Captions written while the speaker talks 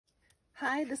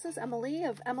Hi, this is Emilee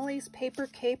of Emilee's Paper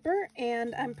Caper,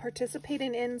 and I'm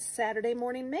participating in Saturday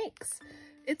Morning Makes.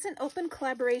 It's an open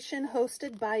collaboration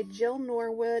hosted by Jill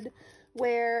Norwood,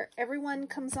 where everyone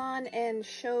comes on and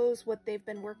shows what they've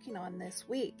been working on this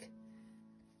week.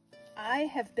 I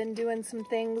have been doing some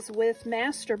things with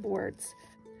masterboards.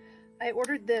 I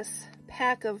ordered this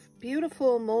pack of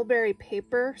beautiful mulberry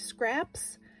paper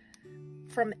scraps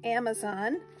from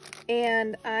Amazon,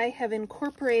 and I have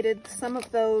incorporated some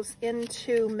of those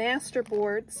into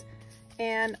masterboards,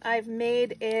 and I've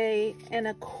made an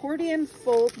accordion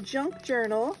fold junk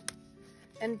journal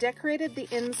and decorated the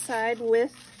inside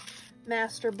with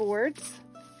masterboards,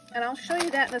 and I'll show you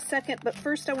that in a second. But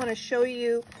first I want to show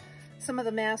you some of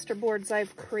the masterboards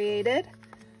I've created.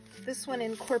 This one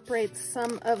incorporates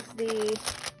some of the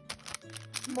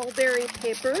mulberry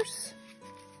papers,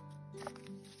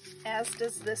 as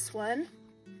does this one.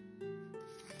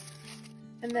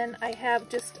 And then I have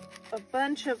just a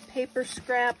bunch of paper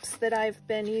scraps that I've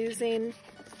been using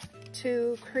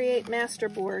to create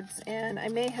masterboards, and I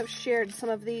may have shared some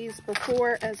of these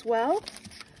before as well,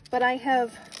 but I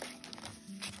have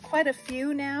quite a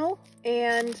few now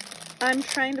and I'm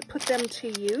trying to put them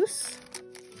to use.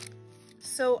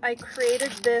 So I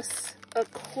created this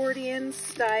accordion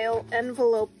style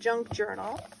envelope junk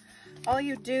journal. All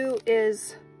you do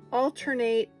is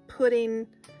alternate putting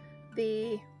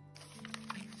the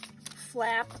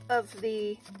flap of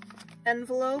the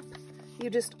envelope. You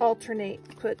just alternate,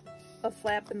 put a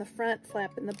flap in the front,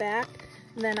 flap in the back,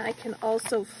 and then I can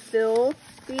also fill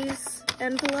these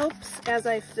envelopes as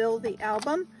I fill the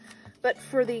album. But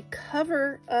for the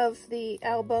cover of the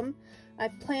album, I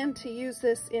plan to use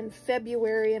this in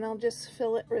February, and I'll just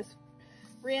fill it with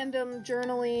random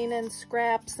journaling and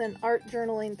scraps and art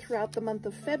journaling throughout the month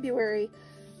of February.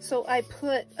 So I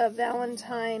put a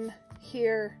valentine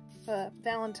here, a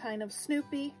valentine of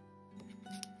Snoopy,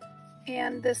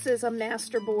 and this is a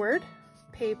masterboard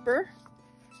paper,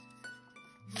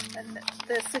 and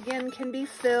this again can be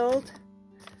filled.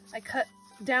 I cut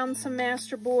down some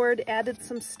masterboard, added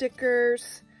some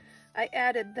stickers. I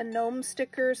added the gnome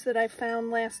stickers that I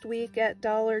found last week at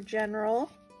Dollar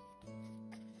General.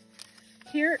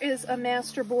 Here is a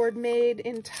masterboard made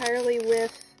entirely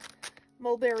with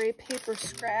mulberry paper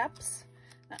scraps.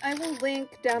 I will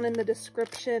link down in the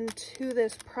description to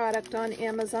this product on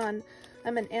Amazon.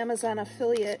 I'm an Amazon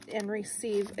affiliate and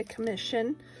receive a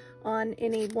commission on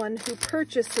anyone who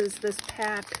purchases this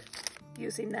pack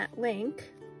using that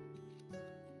link.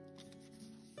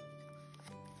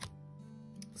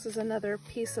 This is another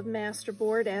piece of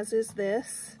masterboard, as is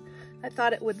this. I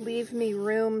thought it would leave me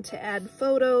room to add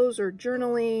photos or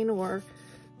journaling or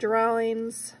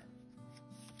drawings.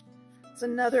 It's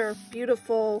another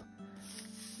beautiful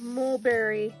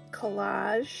mulberry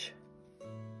collage.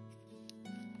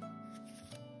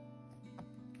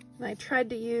 And I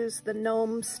tried to use the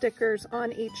gnome stickers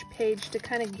on each page to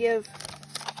kind of give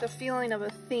the feeling of a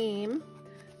theme.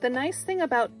 The nice thing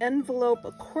about envelope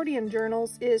accordion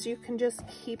journals is you can just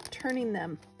keep turning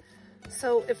them.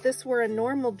 So if this were a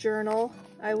normal journal,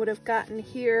 I would have gotten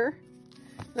here,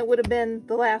 and it would have been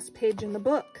the last page in the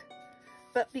book.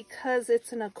 But because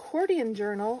it's an accordion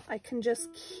journal, I can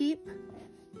just keep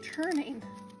turning,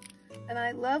 and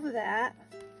I love that.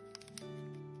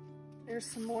 There's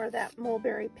some more of that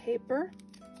mulberry paper.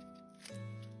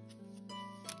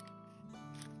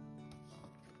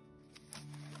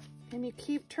 And you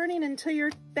keep turning until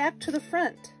you're back to the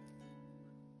front.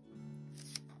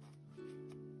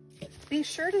 Be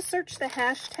sure to search the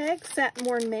hashtag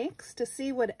SatMornMakes to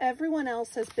see what everyone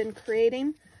else has been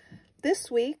creating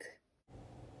this week.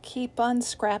 Keep on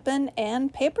scrapping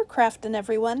and paper crafting,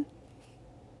 everyone.